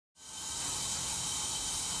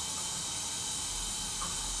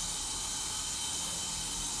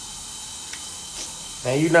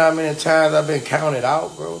And you know how many times I've been counted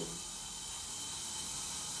out, bro?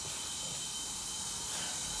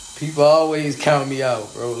 People always count me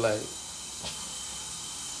out, bro. Like,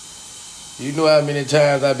 you know how many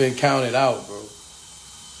times I've been counted out, bro.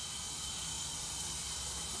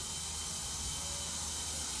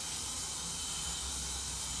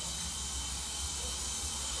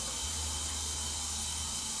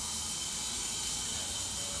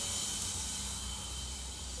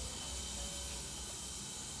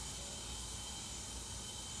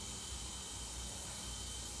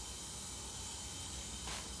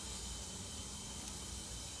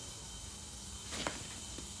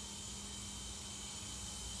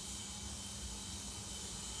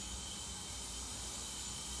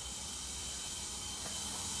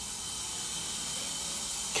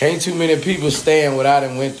 Can't too many people stand what I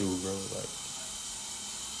done went through, bro. Like,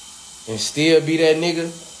 and still be that nigga.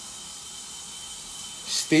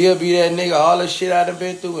 Still be that nigga. All the shit I done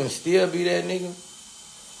been through and still be that nigga.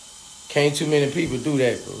 Can't too many people do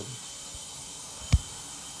that, bro.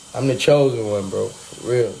 I'm the chosen one, bro. For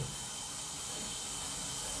real.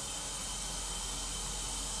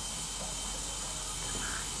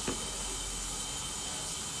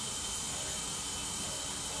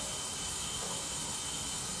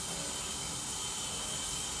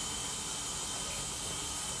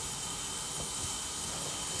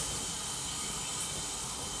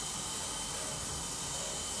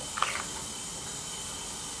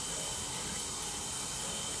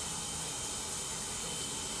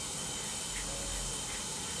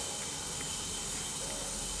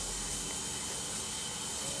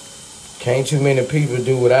 Can't too many people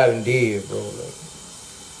do what I done did, bro. Like,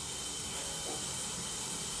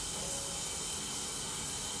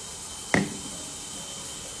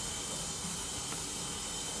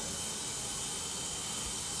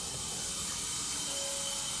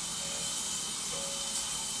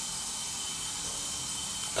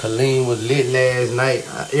 Colleen was lit last night.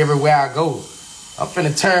 Everywhere I go, I'm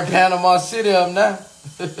finna turn Panama City up now.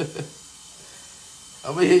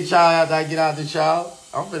 I'm gonna hit y'all after I get out the shower.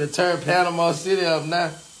 I'm finna turn Panama City up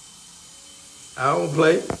now. I don't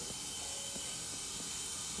play.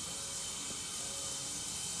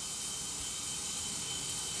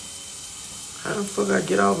 How the fuck I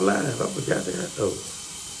get off live? I forgot that though.